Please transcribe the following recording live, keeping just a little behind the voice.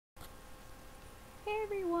Hey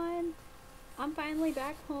everyone! I'm finally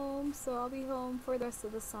back home, so I'll be home for the rest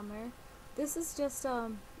of the summer. This is just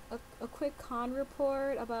a quick con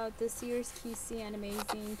report about this year's QC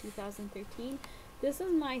Anime-Zing 2013. This is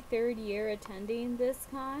my third year attending this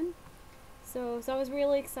con, so I was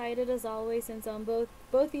really excited as always since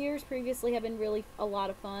both years previously have been really a lot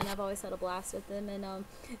of fun. I've always had a blast with them, and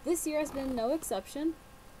this year has been no exception.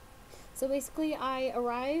 So basically, I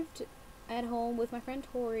arrived at home with my friend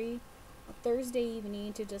Tori Thursday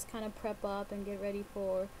evening to just kind of prep up and get ready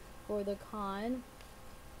for the con.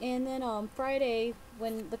 And then Friday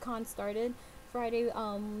when the con started, Friday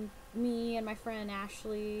me and my friend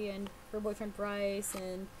Ashley and her boyfriend Bryce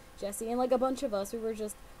and Jesse and like a bunch of us, we were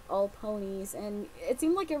just all ponies, and it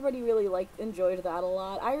seemed like everybody really enjoyed that a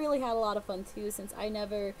lot. I really had a lot of fun too, since I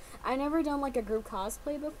never done like a group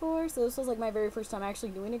cosplay before, so this was like my very first time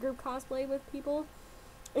actually doing a group cosplay with people.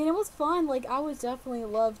 And it was fun. Like, I would definitely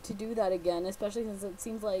love to do that again, especially since it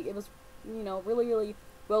seems like it was, really, really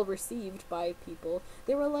well received by people.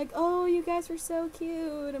 They were like, "Oh, you guys were so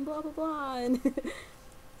cute," and blah blah blah. And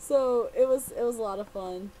so it was a lot of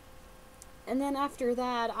fun. And then after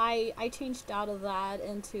that, I changed out of that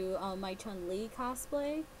into my Chun-Li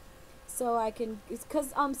cosplay, so I can,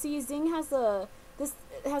 because see, Zing has a this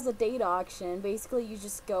has a date auction. Basically, you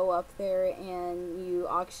just go up there and you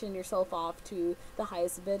auction yourself off to the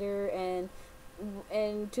highest bidder, and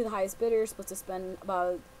to the highest bidder, you're supposed to spend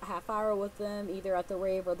about a half hour with them, either at the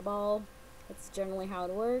rave or the ball. That's generally how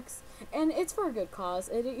it works, and it's for a good cause.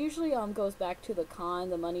 It usually goes back to the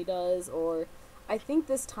con, the money does, or I think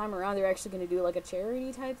this time around they're actually going to do like a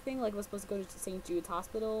charity type thing, like was supposed to go to St. Jude's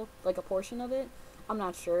Hospital, like a portion of it. I'm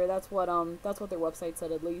not sure. That's what their website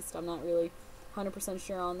said, at least. I'm not really 100%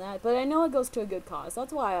 sure on that, but I know it goes to a good cause.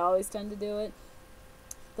 That's why I always tend to do it.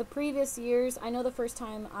 The previous years, I know the first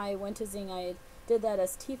time I went to Zing, I did that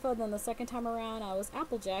as Tifa. Then the second time around, I was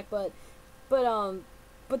Applejack. But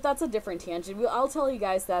but that's a different tangent. I'll tell you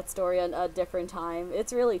guys that story at a different time.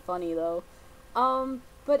 It's really funny though.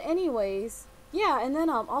 But anyways, yeah. And then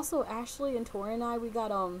also Ashley and Tori and I, we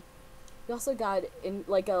also got in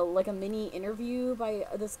like a mini interview by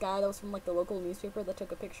this guy that was from like the local newspaper that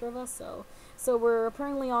took a picture of us. So we're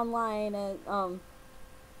apparently online at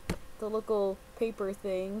the local paper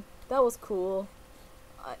thing. That was cool.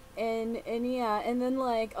 And yeah, and then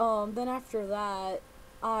then after that,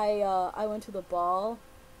 I went to the ball,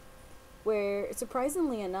 where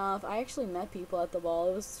surprisingly enough, I actually met people at the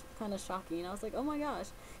ball. It was kind of shocking. I was like, oh my gosh,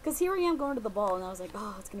 because here I am going to the ball, and I was like,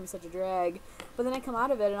 oh, it's gonna be such a drag. But then I come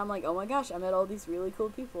out of it, and I'm like, oh my gosh, I met all these really cool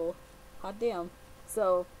people. Hot damn.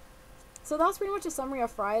 So that was pretty much a summary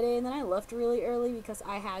of Friday, and then I left really early because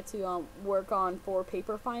I had to work on 4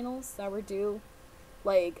 paper finals that were due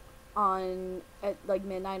like on at like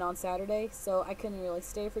midnight on Saturday, so I couldn't really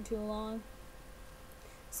stay for too long.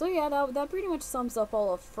 So yeah, that pretty much sums up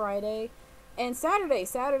all of Friday. And Saturday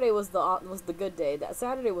was the good day. That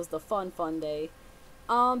Saturday was the fun day.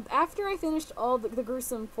 After I finished all the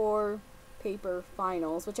gruesome 4 paper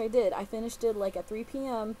finals, which I did, I finished it like at 3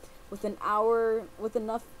 p.m. with an hour,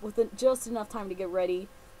 just enough time to get ready,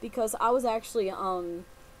 because I was actually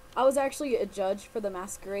a judge for the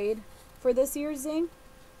masquerade for this year's Zing,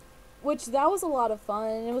 which that was a lot of fun.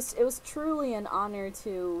 And it was truly an honor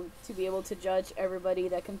to be able to judge everybody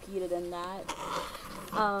that competed in that.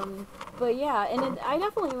 But yeah, and I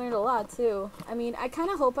definitely learned a lot too. I mean, I kind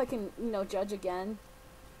of hope I can judge again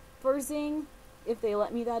for Zing, if they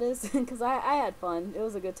let me, that is, because I had fun. It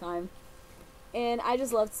was a good time, and I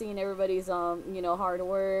just loved seeing everybody's hard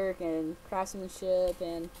work and craftsmanship,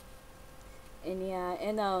 and yeah,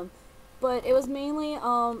 and but it was mainly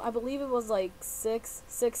I believe it was like six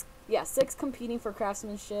competing for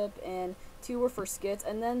craftsmanship, and 2 were for skits,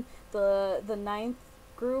 and then the ninth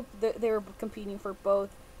group, they were competing for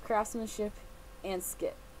both craftsmanship and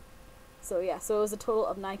skit. So yeah, so it was a total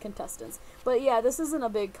of 9 contestants. But yeah, this isn't a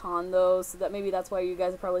big con though, so that maybe that's why you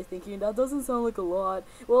guys are probably thinking that doesn't sound like a lot.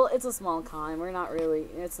 Well, it's a small con.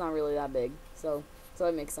 It's not really that big. So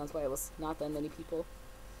it makes sense why it was not that many people.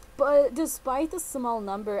 But despite the small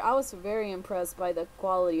number, I was very impressed by the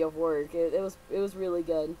quality of work. It was really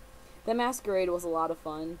good. The masquerade was a lot of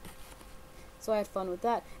fun. So I had fun with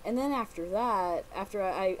that. And then after that, after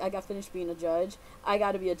I got finished being a judge, I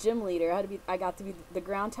got to be a gym leader. I got to be the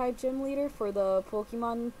ground type gym leader for the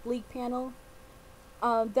Pokemon League panel.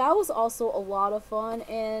 That was also a lot of fun,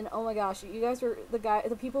 and oh my gosh, you guys were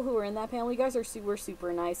the people who were in that panel. You guys were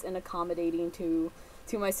super nice and accommodating to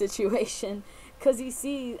my situation, cause you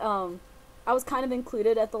see, I was kind of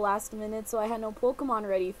included at the last minute, so I had no Pokemon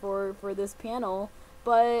ready for this panel,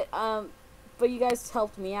 but but you guys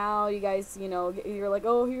helped me out. You guys, you know, you're like,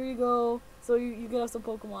 oh, here you go. So you could have some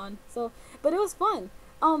Pokemon. So, but it was fun.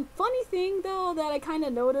 Funny thing though that I kind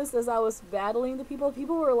of noticed as I was battling the people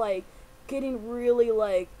were like getting really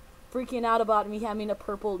like freaking out about me having a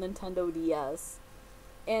purple Nintendo DS.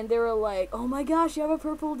 And they were like, oh my gosh, you have a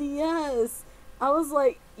purple DS. I was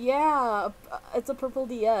like, yeah, it's a purple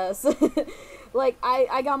DS. Like,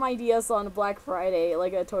 I got my DS on Black Friday,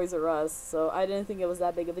 like at Toys R Us, so I didn't think it was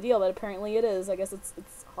that big of a deal, but apparently it is. I guess it's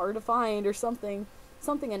hard to find or something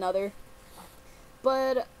another.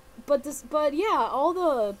 But yeah, all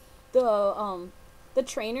the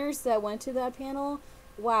trainers that went to that panel,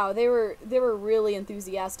 wow, they were really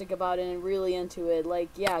enthusiastic about it and really into it. Like,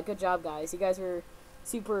 yeah, good job, guys. You guys were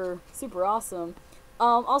super awesome.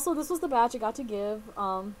 Also, this was the badge I got to give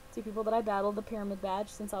to people that I battled, the pyramid badge,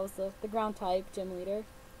 since I was the ground type gym leader.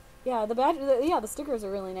 Yeah, the badge, the stickers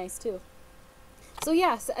are really nice too. So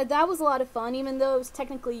yeah, so that was a lot of fun, even though it was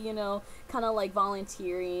technically, you know, kind of like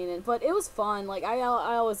volunteering, but it was fun. Like I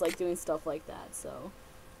always like doing stuff like that. So,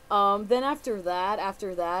 then after that,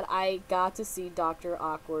 I got to see Dr.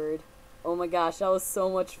 Awkward. Oh my gosh, that was so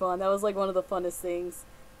much fun. That was like one of the funnest things.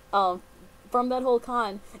 From that whole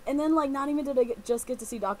con. And then, like, not even did I just get to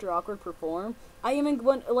see Dr. Awkward perform, I even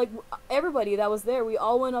went, like, everybody that was there, we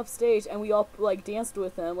all went up stage and we all, like, danced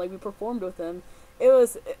with him, like, we performed with him. It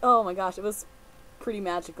was, oh my gosh, it was pretty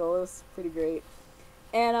magical. It was pretty great.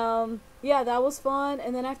 And, yeah, that was fun.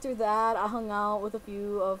 And then after that, I hung out with a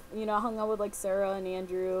few of, you know, I hung out with, like, Sarah and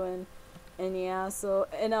Andrew, and yeah, so,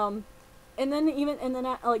 and then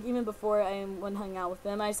even before I went hung out with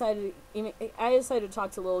them, I decided to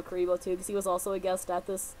talk to Lil Karibo too, because he was also a guest at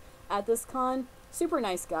this con. Super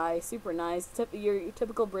nice guy, super nice, your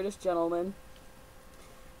typical British gentleman.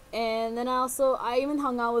 And then I even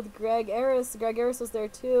hung out with Greg Eris. Greg Eris was there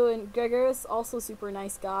too, and Greg Eris also super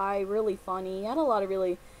nice guy, really funny. He had a lot of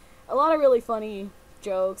really funny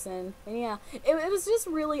jokes, and yeah, it was just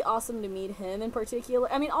really awesome to meet him in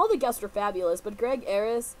particular. I mean, all the guests were fabulous, but Greg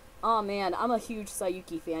Eris, oh man, I'm a huge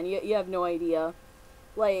Sayuki fan. You have no idea.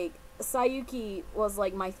 Like, Sayuki was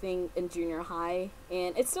like my thing in junior high,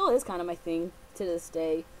 and it still is kind of my thing to this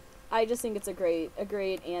day. I just think it's a great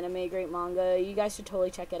anime, great manga. You guys should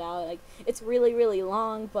totally check it out. Like, it's really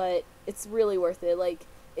long, but it's really worth it. Like,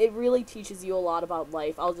 it really teaches you a lot about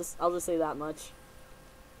life. I'll just say that much.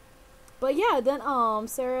 But yeah, then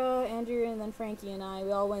Sarah, Andrew, and then Frankie and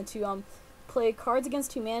we all went to play Cards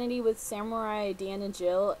Against Humanity with Samurai Dan and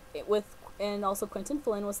Jill, and also Quentin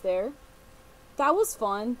Flynn was there. That was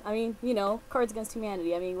fun. I mean, you know, Cards Against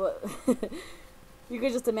Humanity. I mean, what you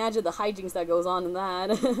could just imagine the hijinks that goes on in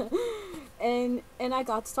that. and I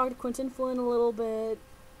got to talk to Quentin Flynn a little bit,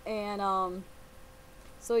 and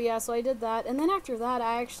so yeah, so I did that. And then after that,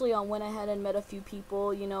 I actually went ahead and met a few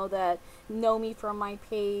people, you know, that know me from my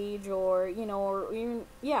page, or, you know, or even,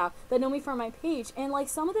 yeah, that know me from my page. And, like,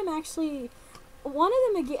 some of them actually, one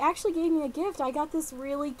of them actually gave me a gift. I got this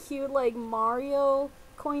really cute, like, Mario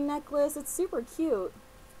coin necklace. It's super cute.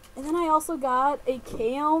 And then I also got a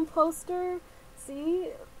K-On! Poster. See?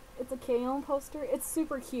 It's a K-On! Poster. It's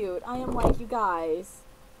super cute. I am like, you guys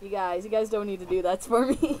don't need to do that for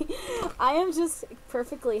me. I am just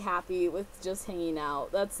perfectly happy with just hanging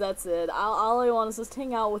out. That's it. All I want is just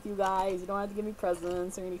hang out with you guys. You don't have to give me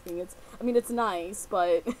presents or anything. It's nice,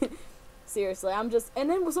 but seriously, and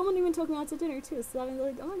then someone even took me out to dinner too. So I'm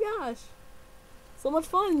like, oh my gosh, so much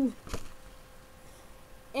fun.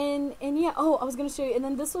 And yeah, oh, I was gonna show you. And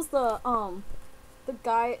then this was the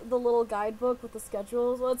little guidebook with the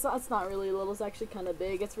schedules. Well, it's not really little. It's actually kind of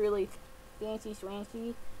big. It's really fancy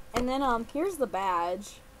schwancy. And then here's the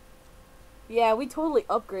badge. Yeah, we totally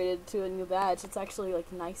upgraded to a new badge. It's actually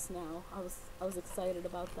like nice now. I was excited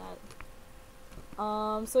about that.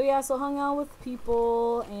 So yeah, so hung out with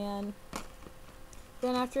people, and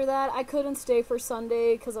then after that I couldn't stay for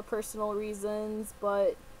Sunday because of personal reasons,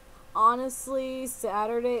 but honestly,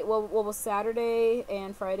 Saturday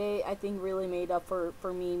and Friday, I think really made up for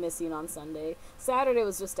me missing on Sunday. Saturday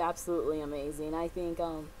was just absolutely amazing. I think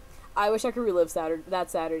I wish I could relive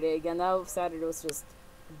that Saturday again. That Saturday was just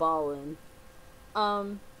ballin'.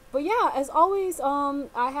 But yeah, as always,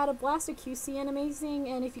 I had a blast at QC Anime-Zing,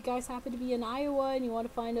 and if you guys happen to be in Iowa and you want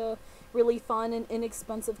to find a really fun and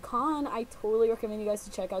inexpensive con, I totally recommend you guys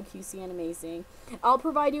to check out QC Anime-Zing. I'll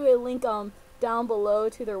provide you a link down below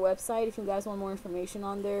to their website if you guys want more information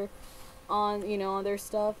on their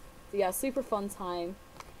stuff. Yeah, super fun time.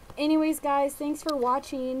 Anyways, guys, thanks for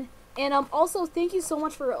watching. And also, thank you so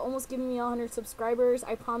much for almost giving me 100 subscribers.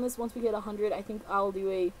 I promise once we get 100, I think I'll do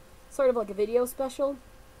a sort of like a video special.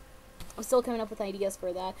 I'm still coming up with ideas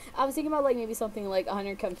for that. I was thinking about like maybe something like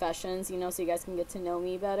 100 confessions, you know, so you guys can get to know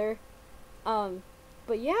me better. Um,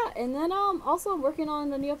 but yeah, and then also I'm working on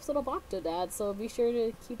the new episode of Octodad, so be sure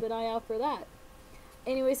to keep an eye out for that.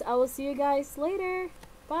 Anyways, I will see you guys later.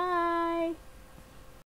 Bye.